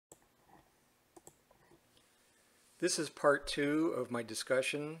This is part 2 of my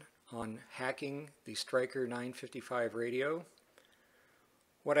discussion on hacking the Stryker 955 radio.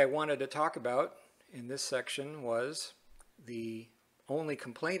 What I wanted to talk about in this section was the only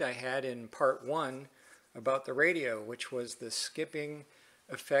complaint I had in part 1 about the radio, which was the skipping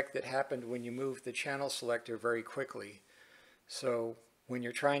effect that happened when you move the channel selector very quickly. So when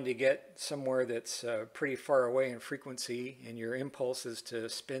you're trying to get somewhere that's pretty far away in frequency and your impulse is to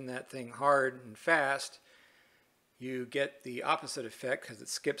spin that thing hard and fast, you get the opposite effect because it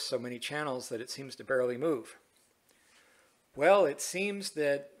skips so many channels that it seems to barely move. Well, it seems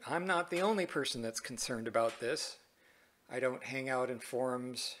that I'm not the only person that's concerned about this. I don't hang out in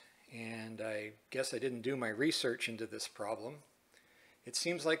forums, and I guess I didn't do my research into this problem. It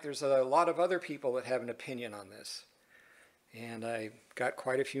seems like there's a lot of other people that have an opinion on this. And I got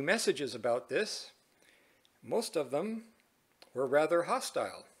quite a few messages about this. Most of them were rather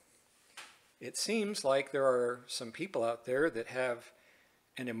hostile. It seems like there are some people out there that have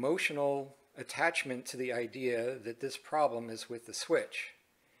an emotional attachment to the idea that this problem is with the switch.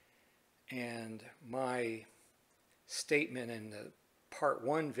 And my statement in the part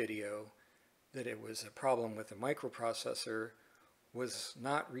 1 video that it was a problem with the microprocessor was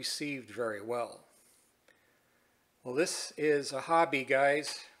not received very well. Well, this is a hobby,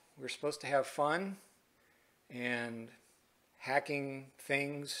 guys. We're supposed to have fun, and hacking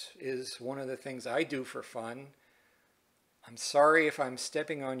things is one of the things I do for fun. I'm sorry if I'm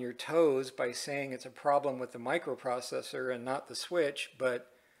stepping on your toes by saying it's a problem with the microprocessor and not the switch,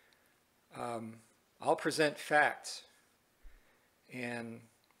 but I'll present facts. And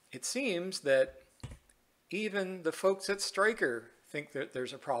it seems that even the folks at Stryker think that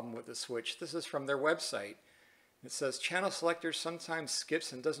there's a problem with the switch. This is from their website. It says, channel selector sometimes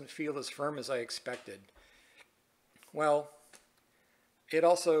skips and doesn't feel as firm as I expected. Well, it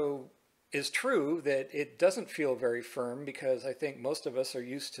also is true that it doesn't feel very firm because I think most of us are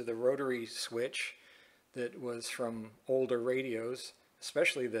used to the rotary switch that was from older radios,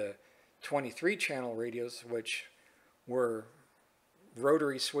 especially the 23 channel radios, which were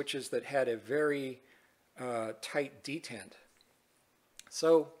rotary switches that had a very tight detent.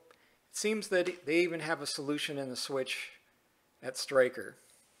 So it seems that they even have a solution in the switch at Stryker.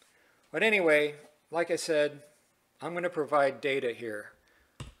 But anyway, like I said, I'm going to provide data here.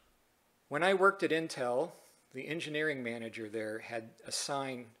 When I worked at Intel, the engineering manager there had a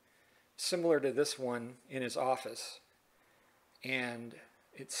sign similar to this one in his office. And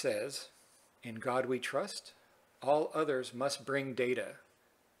it says, "In God we trust, all others must bring data."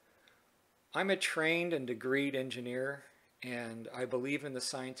 I'm a trained and degreed engineer, and I believe in the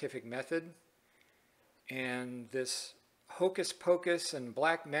scientific method. And this hocus pocus and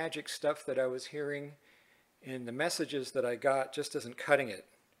black magic stuff that I was hearing in the messages that I got just isn't cutting it.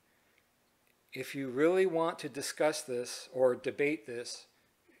 If you really want to discuss this or debate this,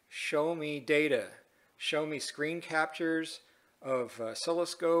 show me data. Show me screen captures of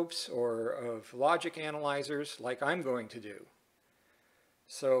oscilloscopes or of logic analyzers like I'm going to do.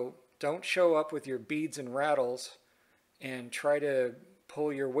 So don't show up with your beads and rattles and try to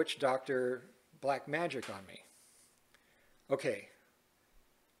pull your witch doctor black magic on me. Okay,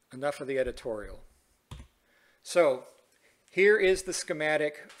 enough of the editorial. So here is the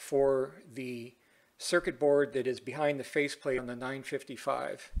schematic for the circuit board that is behind the faceplate on the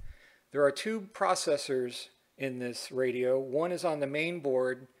 955. There are two processors in this radio. One is on the main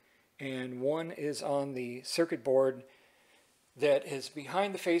board and one is on the circuit board that is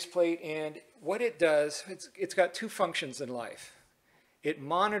behind the faceplate. And what it does, it's got two functions in life. It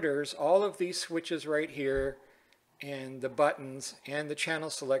monitors all of these switches right here and the buttons and the channel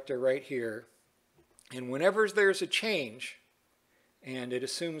selector right here. And whenever there's a change, and it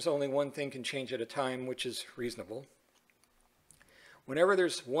assumes only one thing can change at a time, which is reasonable. Whenever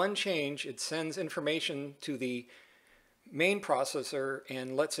there's one change, it sends information to the main processor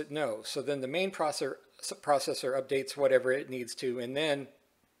and lets it know. So then the main processor updates whatever it needs to, and then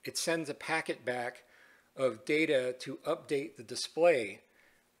it sends a packet back of data to update the display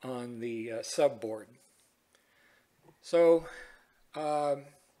on the subboard. So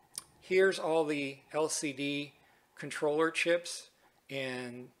here's all the LCD controller chips,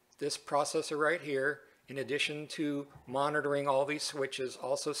 and this processor right here, in addition to monitoring all these switches,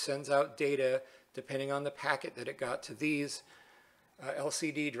 also sends out data depending on the packet that it got to these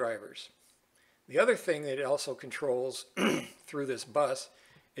LCD drivers. The other thing that it also controls through this bus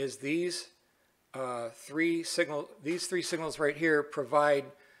is these three signals right here provide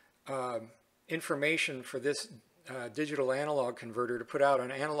information for this digital analog converter to put out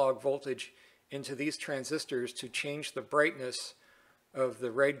an analog voltage into these transistors to change the brightness of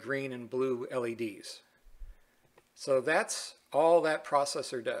the red, green, and blue LEDs. So that's all that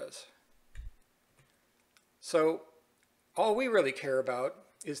processor does. So all we really care about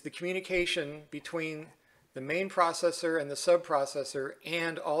is the communication between the main processor and the subprocessor,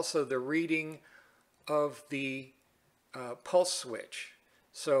 and also the reading of the pulse switch.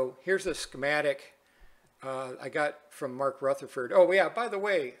 So here's a schematic I got from Mark Rutherford. Oh yeah, by the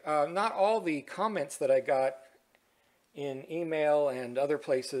way, not all the comments that I got in email and other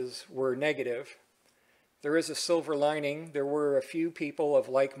places were negative. There is a silver lining. There were a few people of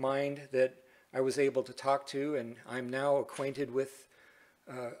like mind that I was able to talk to, and I'm now acquainted with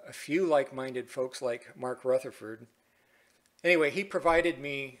a few like-minded folks like Mark Rutherford. Anyway, he provided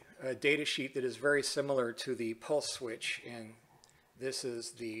me a data sheet that is very similar to the pulse switch, and this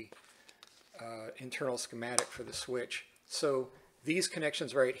is the internal schematic for the switch. So these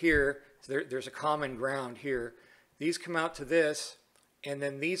connections right here, there's a common ground here. These come out to this, and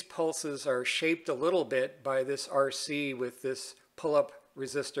then these pulses are shaped a little bit by this RC with this pull-up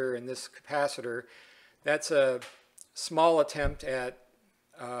resistor and this capacitor. That's a small attempt at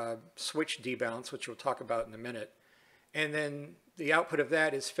switch debounce, which we'll talk about in a minute. And then the output of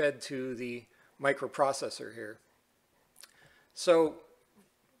that is fed to the microprocessor here. So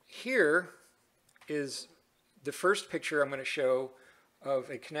here is the first picture I'm going to show of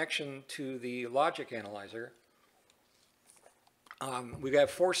a connection to the logic analyzer. We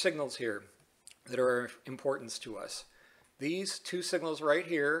have 4 signals here that are of importance to us. These 2 signals right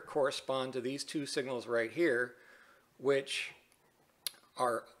here correspond to these 2 signals right here, which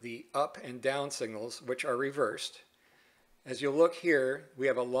are the up and down signals, which are reversed. As you'll look here, we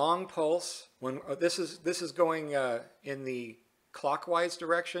have a long pulse. When this is going in the clockwise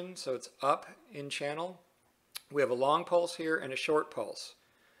direction, so it's up in channel. We have a long pulse here and a short pulse.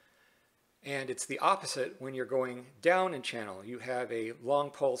 And it's the opposite when you're going down in channel. You have a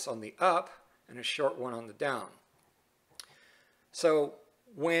long pulse on the up and a short one on the down. So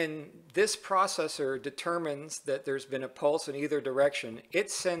when this processor determines that there's been a pulse in either direction,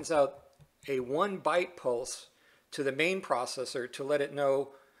 it sends out a 1 byte pulse to the main processor to let it know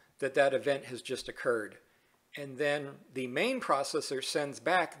that that event has just occurred. And then the main processor sends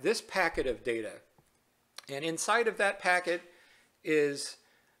back this packet of data. And inside of that packet is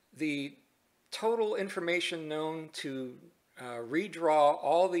the total information known to redraw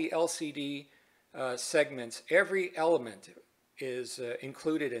all the LCD segments. Every element is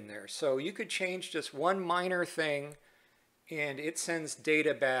included in there. So you could change just one minor thing and it sends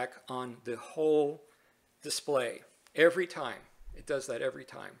data back on the whole display every time. It does that every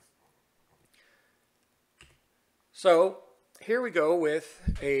time. So here we go with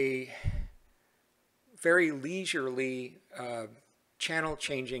a very leisurely channel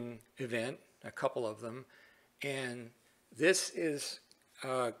changing event, a couple of them, and this is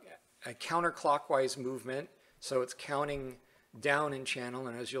a counterclockwise movement, so it's counting down in channel,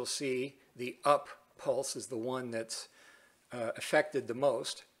 and as you'll see, the up pulse is the one that's affected the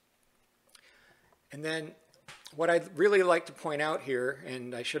most. And then what I'd really like to point out here,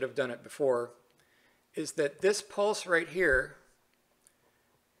 and I should have done it before, is that this pulse right here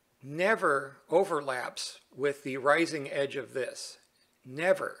never overlaps with the rising edge of this.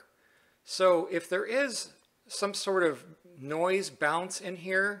 Never. So if there is some sort of noise bounce in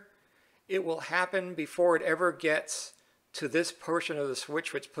here, it will happen before it ever gets to this portion of the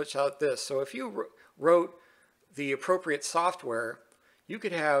switch which puts out this. So if you wrote the appropriate software, you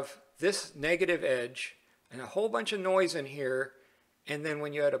could have this negative edge and a whole bunch of noise in here, and then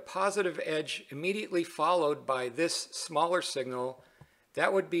when you had a positive edge immediately followed by this smaller signal,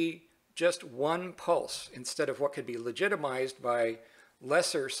 that would be just 1 pulse instead of what could be legitimized by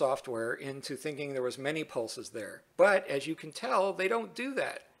lesser software into thinking there was many pulses there. But as you can tell, they don't do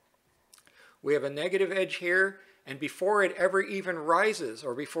that. We have a negative edge here, and before it ever even rises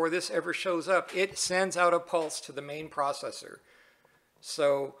or before this ever shows up, it sends out a pulse to the main processor.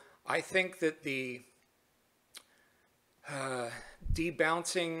 So I think that the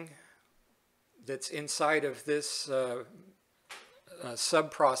debouncing that's inside of this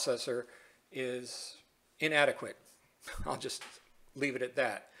subprocessor is inadequate. I'll just leave it at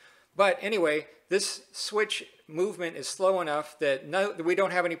that. But anyway, this switch movement is slow enough that we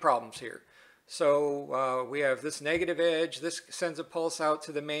don't have any problems here. So we have this negative edge, this sends a pulse out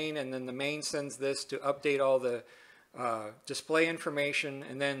to the main, and then the main sends this to update all the display information,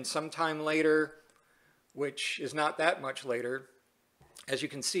 and then sometime later, which is not that much later, as you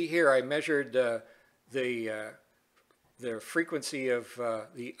can see here, I measured the frequency of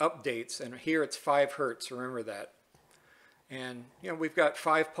the updates, and here it's 5 hertz, remember that. And you know, we've got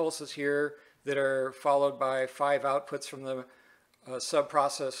 5 pulses here that are followed by 5 outputs from the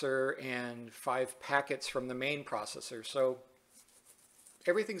subprocessor and 5 packets from the main processor. So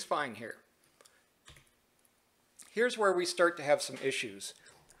everything's fine here. Here's where we start to have some issues.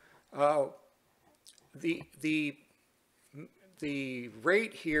 The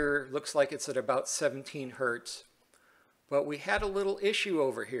rate here looks like it's at about 17 hertz, but we had a little issue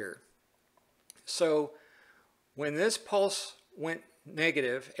over here. So when this pulse went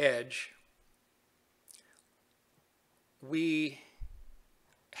negative edge, we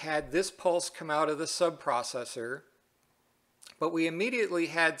had this pulse come out of the subprocessor, but we immediately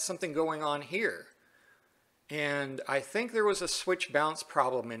had something going on here. And I think there was a switch bounce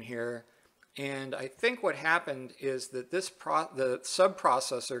problem in here. And I think what happened is that the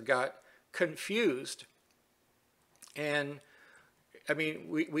subprocessor got confused. And I mean,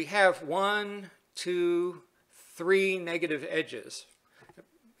 we have 1, 2, 3 negative edges.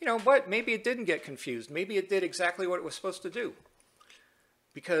 You know what? Maybe it didn't get confused. Maybe it did exactly what it was supposed to do.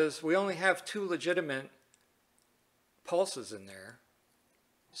 Because we only have 2 legitimate pulses in there.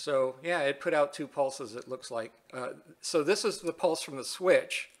 So yeah, it put out 2 pulses, it looks like. So this is the pulse from the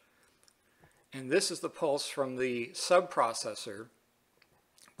switch, and this is the pulse from the subprocessor,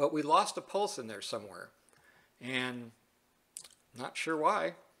 but we lost a pulse in there somewhere, and not sure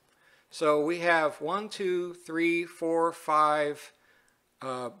why. So we have 1, 2, 3, 4, 5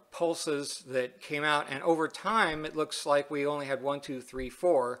 pulses that came out, and over time it looks like we only had 1, 2, 3,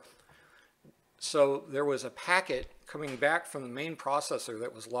 4. So there was a packet coming back from the main processor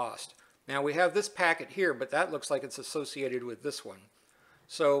that was lost. Now we have this packet here, but that looks like it's associated with this one.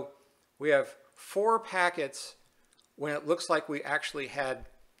 So we have 4 packets when it looks like we actually had,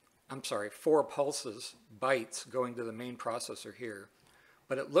 4 pulses, bytes going to the main processor here.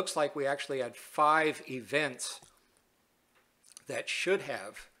 But it looks like we actually had 5 events that should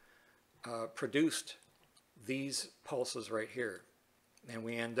have produced these pulses right here. And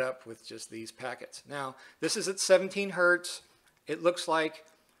we end up with just these packets. Now, this is at 17 hertz. It looks like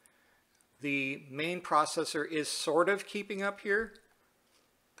the main processor is sort of keeping up here.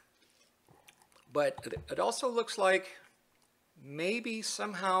 But it also looks like maybe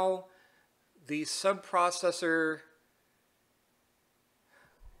somehow the subprocessor,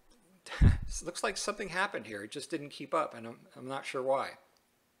 it looks like something happened here. It just didn't keep up, and I'm not sure why.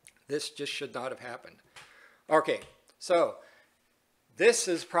 This just should not have happened. Okay, so this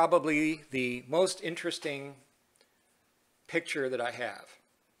is probably the most interesting picture that I have.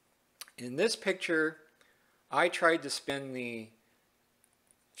 In this picture, I tried to spin the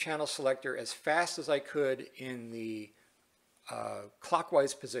channel selector as fast as I could in the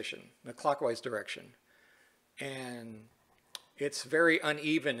clockwise position, the clockwise direction. And it's very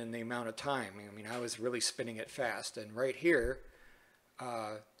uneven in the amount of time. I mean, I was really spinning it fast. And right here,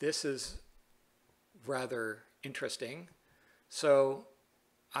 this is rather interesting. So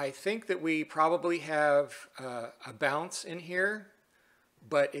I think that we probably have a bounce in here,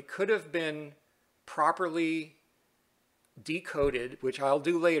 but it could have been properly decoded, which I'll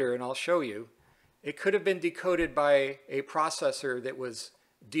do later and I'll show you. It could have been decoded by a processor that was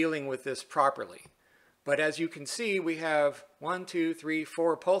dealing with this properly. But as you can see, we have 1, 2, 3,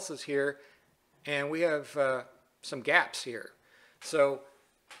 4 pulses here, and we have some gaps here. So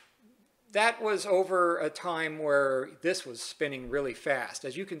that was over a time where this was spinning really fast.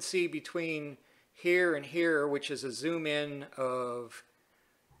 As you can see, between here and here, which is a zoom in of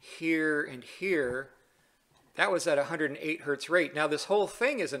here and here, that was at 108 hertz rate. Now this whole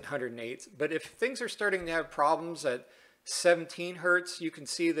thing isn't 108, but if things are starting to have problems at 17 hertz, you can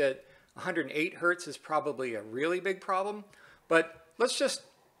see that 108 hertz is probably a really big problem. But let's just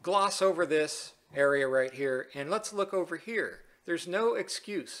gloss over this area right here, and let's look over here. There's no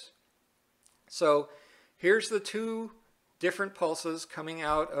excuse. So here's the 2 different pulses coming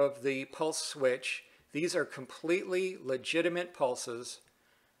out of the pulse switch. These are completely legitimate pulses,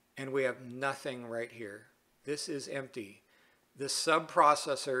 and we have nothing right here. This is empty. The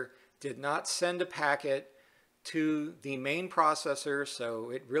subprocessor did not send a packet to the main processor,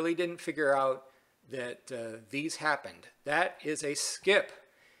 so it really didn't figure out that these happened. That is a skip.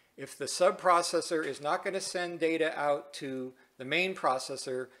 If the subprocessor is not going to send data out to the main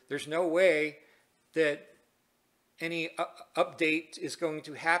processor, there's no way that any update is going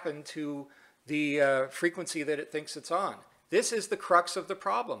to happen to the frequency that it thinks it's on. This is the crux of the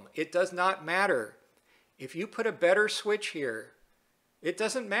problem. It does not matter. If you put a better switch here, it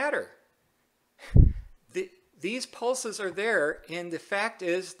doesn't matter. These pulses are there, and the fact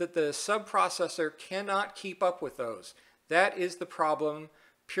is that the subprocessor cannot keep up with those. That is the problem,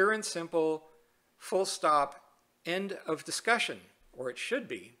 pure and simple, full stop, end of discussion, or it should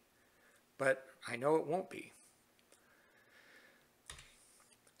be, but I know it won't be.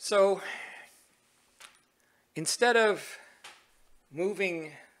 So instead of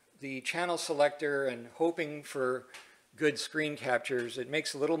moving the channel selector and hoping for good screen captures, it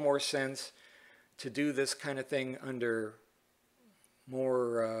makes a little more sense to do this kind of thing under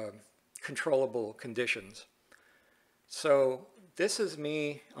more controllable conditions. So this is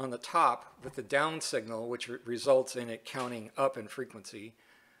me on the top with the down signal, which results in it counting up in frequency,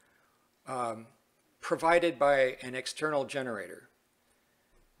 provided by an external generator.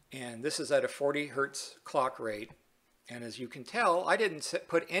 And this is at a 40 hertz clock rate. And as you can tell, I didn't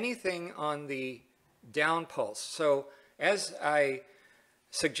put anything on the down pulse. So as I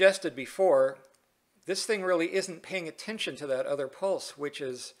suggested before, this thing really isn't paying attention to that other pulse, which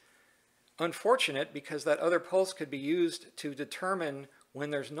is unfortunate because that other pulse could be used to determine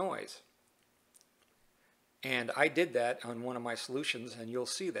when there's noise. And I did that on one of my solutions, and you'll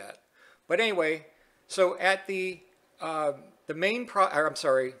see that. But anyway, so at the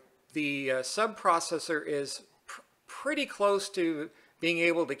sub-processor is pretty close to being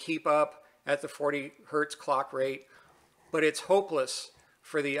able to keep up at the 40 hertz clock rate, but it's hopeless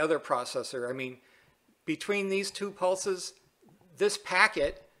for the other processor. I mean, between these two pulses, this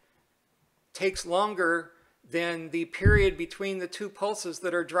packet takes longer than the period between the two pulses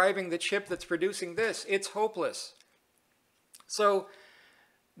that are driving the chip that's producing this. It's hopeless. So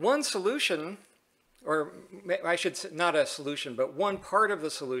one solution, or I should say not a solution, but one part of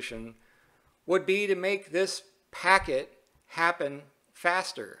the solution would be to make this packet happen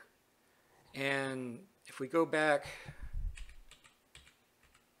faster. And if we go back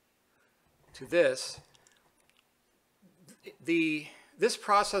to this, this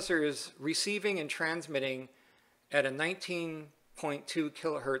processor is receiving and transmitting at a 19.2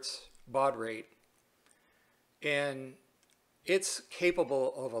 kilohertz baud rate, and it's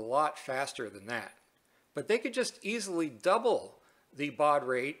capable of a lot faster than that. But they could just easily double the baud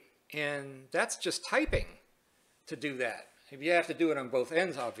rate, and that's just typing to do that. You have to do it on both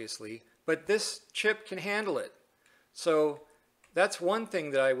ends, obviously, but this chip can handle it. So that's one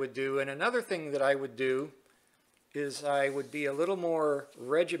thing that I would do. And another thing that I would do is I would be a little more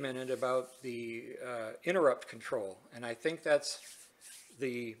regimented about the interrupt control. And I think that's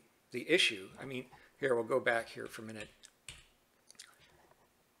the issue. I mean, here, we'll go back here for a minute.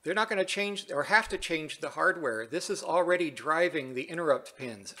 They're not going to change or have to change the hardware. This is already driving the interrupt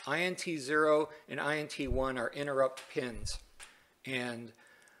pins. INT0 and INT1 are interrupt pins. And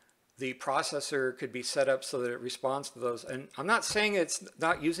the processor could be set up so that it responds to those. And I'm not saying it's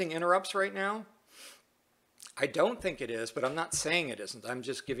not using interrupts right now. I don't think it is, but I'm not saying it isn't. I'm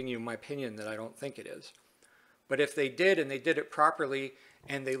just giving you my opinion that I don't think it is. But if they did, and they did it properly,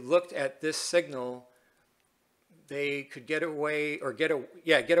 and they looked at this signal, they could get away, or get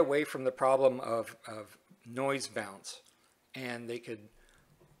away from the problem of noise bounce, and they could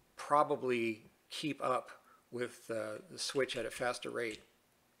probably keep up with the switch at a faster rate.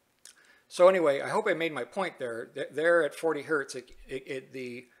 So anyway, I hope I made my point there. There at 40 hertz,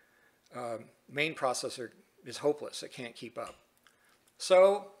 the main processor is hopeless. It can't keep up.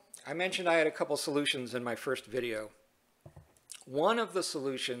 So I mentioned I had a couple solutions in my first video. One of the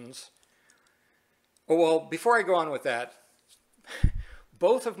solutions, well, before I go on with that,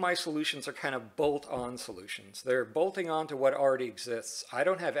 both of my solutions are kind of bolt-on solutions. They're bolting on to what already exists. I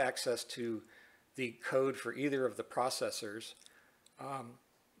don't have access to the code for either of the processors,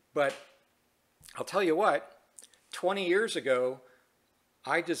 but I'll tell you what, 20 years ago,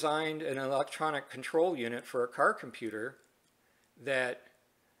 I designed an electronic control unit for a car computer that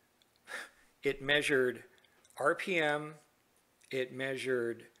it measured RPM, it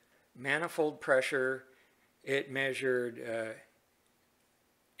measured manifold pressure, it measured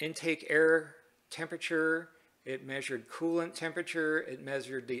intake air temperature, it measured coolant temperature, it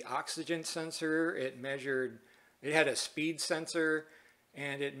measured the oxygen sensor, it had a speed sensor,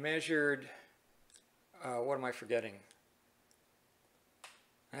 and it measured, what am I forgetting?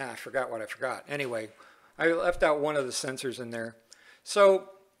 I forgot what I forgot. Anyway, I left out one of the sensors in there. So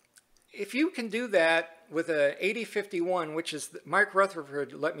if you can do that with a 8051, which is, Mike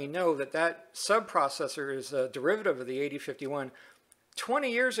Rutherford let me know that that sub-processor is a derivative of the 8051.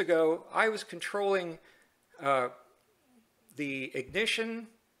 20 years ago, I was controlling the ignition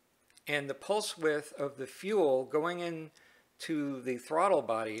and the pulse width of the fuel going into the throttle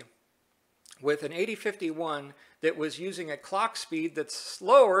body with an 8051 that was using a clock speed that's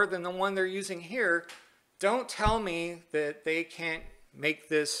slower than the one they're using here. Don't tell me that they can't make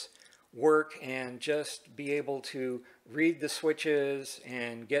this work and just be able to read the switches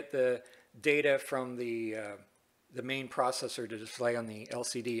and get the data from the main processor to display on the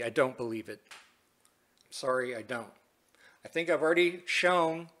LCD. I don't believe it. Sorry, I don't. I think I've already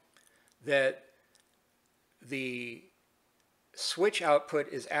shown that the switch output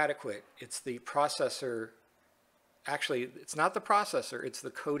is adequate. It's the processor, actually it's not the processor, it's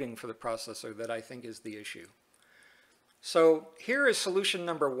the coding for the processor that I think is the issue. So here is solution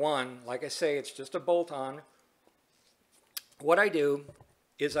number one. Like I say, it's just a bolt-on. What I do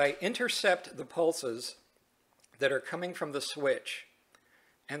is I intercept the pulses that are coming from the switch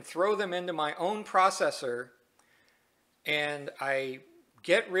and throw them into my own processor, and I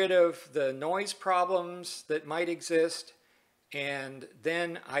get rid of the noise problems that might exist, and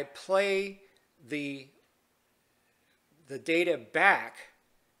then I play the data back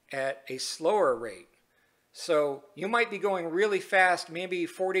at a slower rate. So you might be going really fast, maybe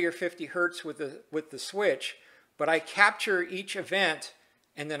 40 or 50 hertz with the switch, but I capture each event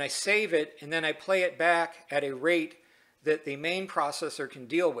and then I save it and then I play it back at a rate that the main processor can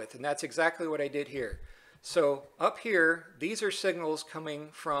deal with. And that's exactly what I did here. So up here, these are signals coming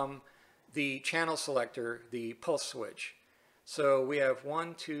from the channel selector, the pulse switch. So we have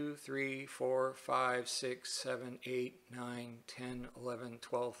 1, 2, 3, 4, 5, 6, 7, 8, 9, 10, 11,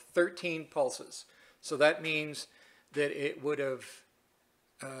 12, 13 pulses. So that means that it would have,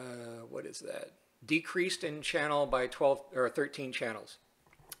 what is that? Decreased in channel by 12 or 13 channels.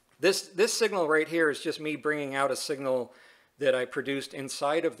 This signal right here is just me bringing out a signal that I produced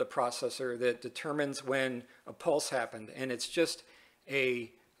inside of the processor that determines when a pulse happened, and it's just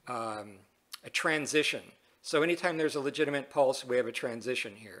a transition. So anytime there's a legitimate pulse, we have a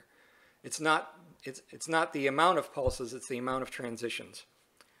transition here. It's not the amount of pulses, it's the amount of transitions.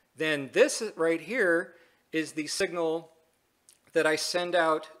 Then this right here is the signal that I send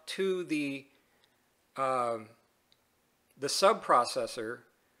out to the subprocessor,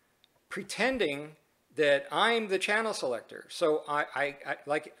 pretending that I'm the channel selector. So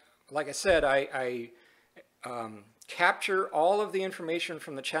like I said, I capture all of the information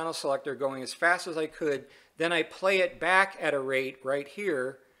from the channel selector going as fast as I could. Then I play it back at a rate right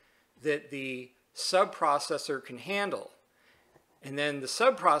here that the subprocessor can handle. And then the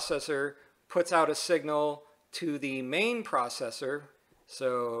subprocessor puts out a signal to the main processor.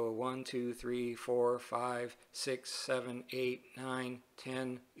 So 1, 2, 3, 4, 5, 6, 7, 8, 9,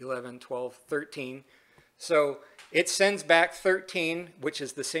 10, 11, 12, 13. So it sends back 13, which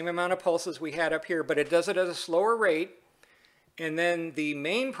is the same amount of pulses we had up here, but it does it at a slower rate. And then the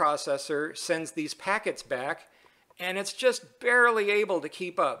main processor sends these packets back, and it's just barely able to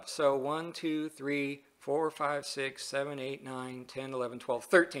keep up. So 1, 2, 3, 4, 5, 6, 7, 8, 9, 10, 11, 12,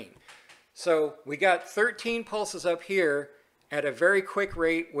 13. So we got 13 pulses up here at a very quick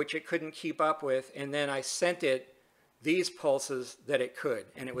rate, which it couldn't keep up with, and then I sent it these pulses that it could,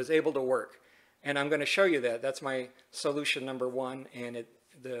 and it was able to work. And I'm going to show you that. That's my solution number one, and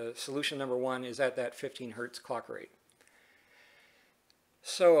the solution number one is at that 15 hertz clock rate.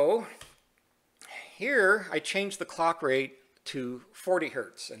 So here I changed the clock rate to 40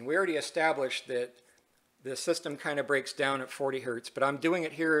 hertz, and we already established that the system kind of breaks down at 40 hertz, but I'm doing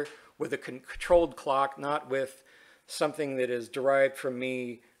it here with a controlled clock, not with something that is derived from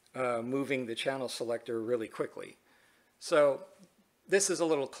me moving the channel selector really quickly. So this is a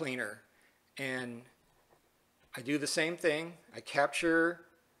little cleaner, and I do the same thing. I capture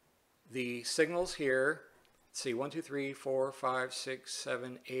the signals here. Let's see, 1, 2, 3, 4, 5, 6,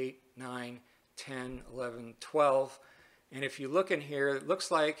 7, 8, 9, 10, 11, 12. And if you look in here, it looks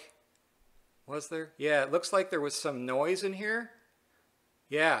like, was there? Yeah, it looks like there was some noise in here.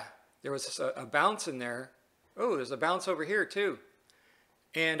 Yeah, there was a bounce in there. Oh, there's a bounce over here too.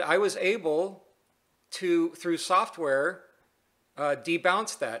 And I was able to, through software,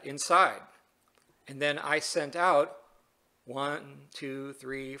 debounce that inside. And then I sent out 1, 2,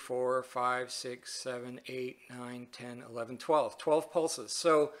 3, 4, 5, 6, 7, 8, 9, 10, 11, 12. 12 pulses.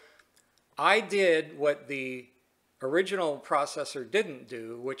 So I did what the original processor didn't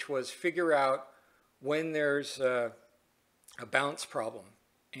do, which was figure out when there's a bounce problem.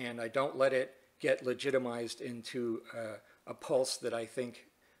 And I don't let it get legitimized into a pulse that I think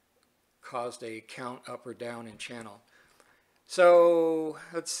caused a count up or down in channel. So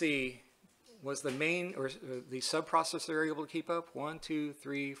let's see, was the main or the subprocessor able to keep up? 1, 2,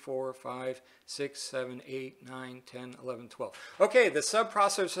 3, 4, 5, 6, 7, 8, 9, 10, 11, 12. Okay, the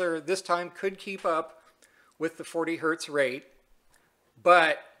subprocessor this time could keep up with the 40 hertz rate,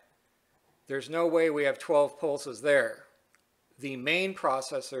 but there's no way we have 12 pulses there. The main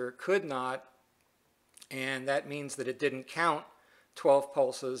processor could not, and that means that it didn't count 12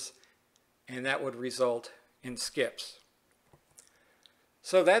 pulses, and that would result in skips.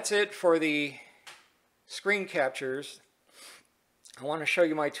 So that's it for the screen captures. I want to show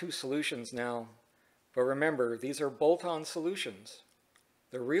you my two solutions now, but remember, these are bolt-on solutions.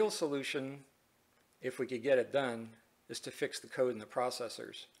 The real solution, if we could get it done, is to fix the code in the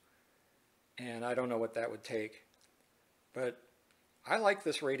processors. And I don't know what that would take. But I like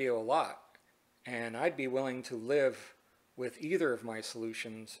this radio a lot, and I'd be willing to live with either of my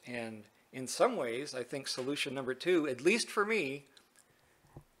solutions. And in some ways, I think solution number 2, at least for me,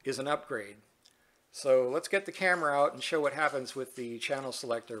 is an upgrade. So let's get the camera out and show what happens with the channel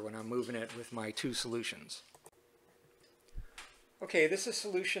selector when I'm moving it with my 2 solutions. Okay, this is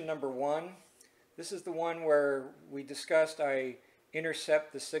solution number 1. This is the one where we discussed I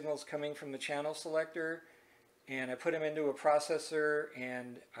intercept the signals coming from the channel selector, and I put them into a processor,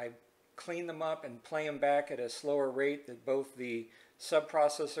 and I clean them up and play them back at a slower rate that both the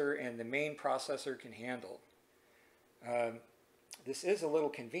subprocessor and the main processor can handle. This is a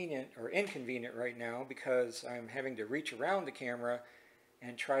little inconvenient right now because I'm having to reach around the camera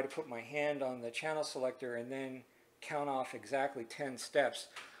and try to put my hand on the channel selector and then count off exactly 10 steps.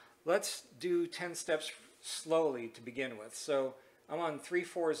 Let's do 10 steps slowly to begin with. So I'm on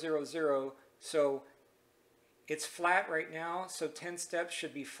 3400, so it's flat right now, so 10 steps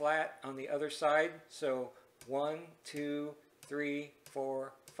should be flat on the other side. So 1, 2, 3,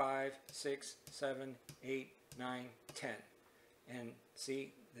 4, 5, 6, 7, 8, 9, 10. And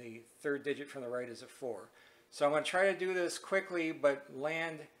see, the third digit from the right is a 4. So I'm going to try to do this quickly, but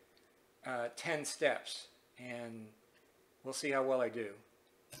land 10 steps, and we'll see how well I do.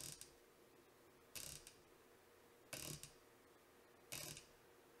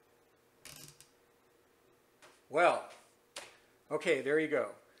 Well, okay, there you go.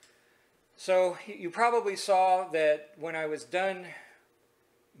 So you probably saw that when I was done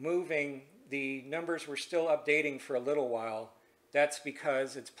moving, the numbers were still updating for a little while. That's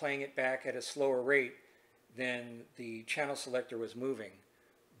because it's playing it back at a slower rate than the channel selector was moving.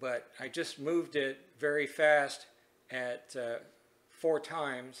 But I just moved it very fast at 4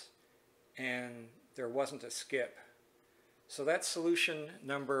 times, and there wasn't a skip. So that's solution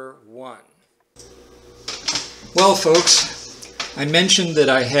number 1. Well, folks, I mentioned that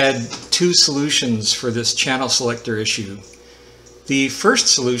I had 2 solutions for this channel selector issue. The first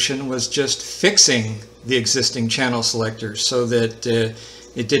solution was just fixing the existing channel selector so that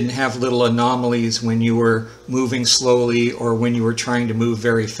it didn't have little anomalies when you were moving slowly or when you were trying to move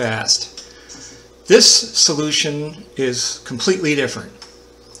very fast. This solution is completely different.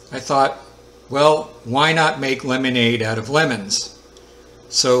 I thought, well, why not make lemonade out of lemons?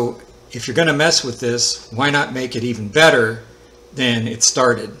 So if you're going to mess with this, why not make it even better than it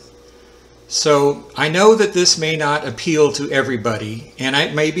started? So I know that this may not appeal to everybody, and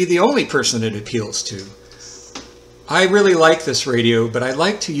I may be the only person it appeals to. I really like this radio, but I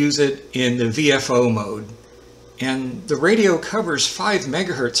like to use it in the VFO mode. And the radio covers 5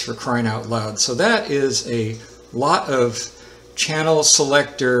 megahertz for crying out loud, so that is a lot of channel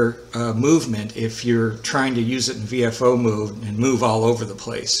selector movement if you're trying to use it in VFO mode and move all over the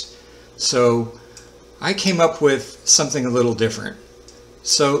place. So I came up with something a little different.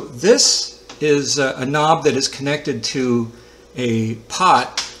 So this is a knob that is connected to a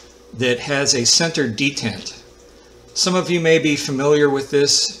pot that has a center detent. Some of you may be familiar with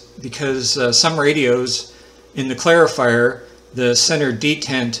this because some radios in the clarifier, the center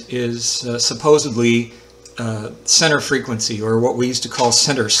detent is supposedly center frequency, or what we used to call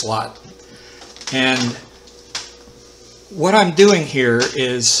center slot. And what I'm doing here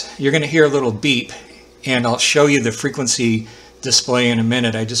is you're going to hear a little beep, and I'll show you the frequency display in a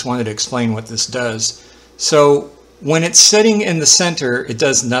minute. I just wanted to explain what this does. So when it's sitting in the center, it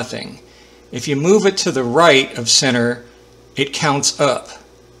does nothing. If you move it to the right of center, it counts up.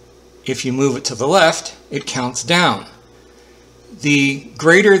 If you move it to the left, it counts down. The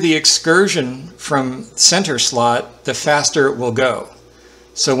greater the excursion from center slot, the faster it will go.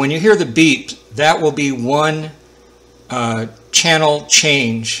 So when you hear the beep, that will be 1 channel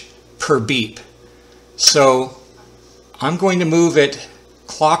change per beep. So I'm going to move it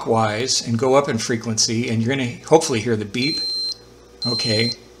clockwise and go up in frequency, and you're going to hopefully hear the beep.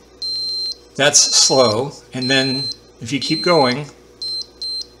 Okay, that's slow, and then if you keep going,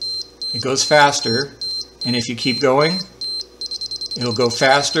 it goes faster, and if you keep going, it'll go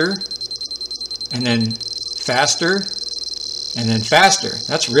faster, and then faster, and then faster.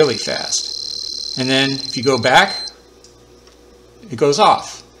 That's really fast. And then if you go back, it goes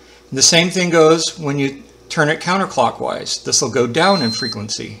off. And the same thing goes when you turn it counterclockwise. This will go down in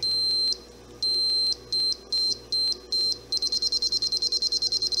frequency.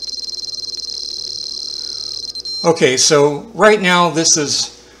 Okay, so right now this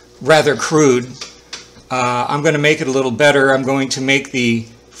is rather crude. I'm going to make it a little better. I'm going to make the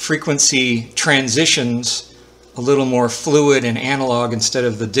frequency transitions a little more fluid and analog instead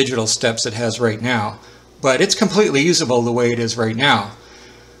of the digital steps it has right now. But it's completely usable the way it is right now.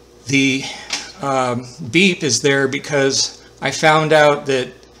 The beep is there because I found out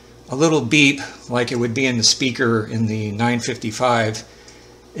that a little beep, like it would be in the speaker in the 955,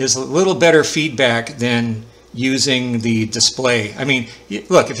 is a little better feedback than using the display. I mean,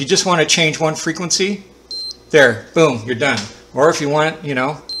 look, if you just want to change one frequency, there, boom, you're done. Or if you want, you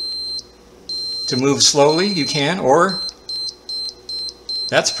know, to move slowly, you can, or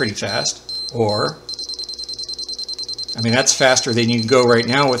that's pretty fast, or I mean, that's faster than you can go right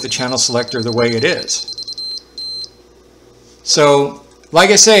now with the channel selector the way it is. So, like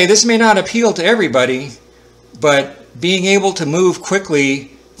I say, this may not appeal to everybody, but being able to move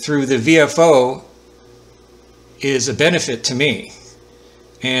quickly through the VFO is a benefit to me.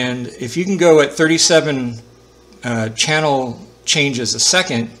 And if you can go at 37 channel changes a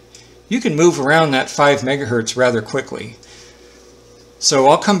second, you can move around that 5 megahertz rather quickly. So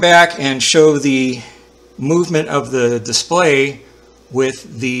I'll come back and show the movement of the display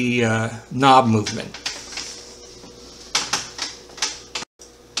with the knob movement.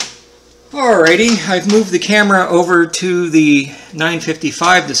 Alrighty, I've moved the camera over to the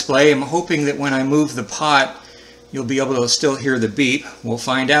 955 display. I'm hoping that when I move the pot, you'll be able to still hear the beep. We'll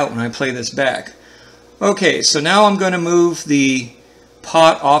find out when I play this back. Okay, so now I'm going to move the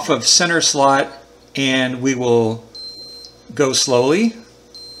pot off of center slot, and we will go slowly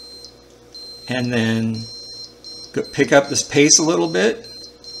and then pick up this pace a little bit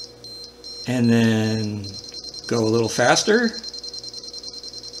and then go a little faster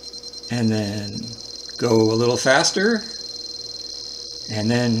and then go a little faster and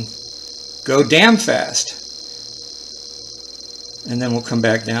then go damn fast, and then we'll come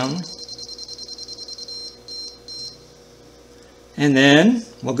back down. And then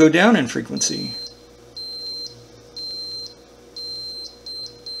we'll go down in frequency.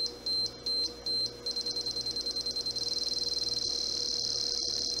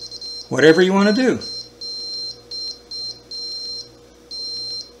 Whatever you want to do.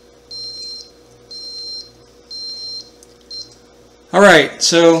 Alright,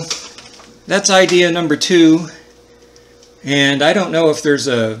 so that's idea number 2. And I don't know if there's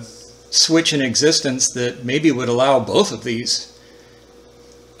a switch in existence that maybe would allow both of these.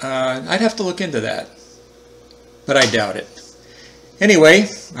 I'd have to look into that, but I doubt it. Anyway,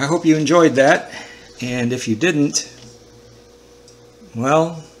 I hope you enjoyed that, and if you didn't,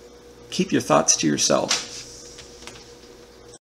 well, keep your thoughts to yourself.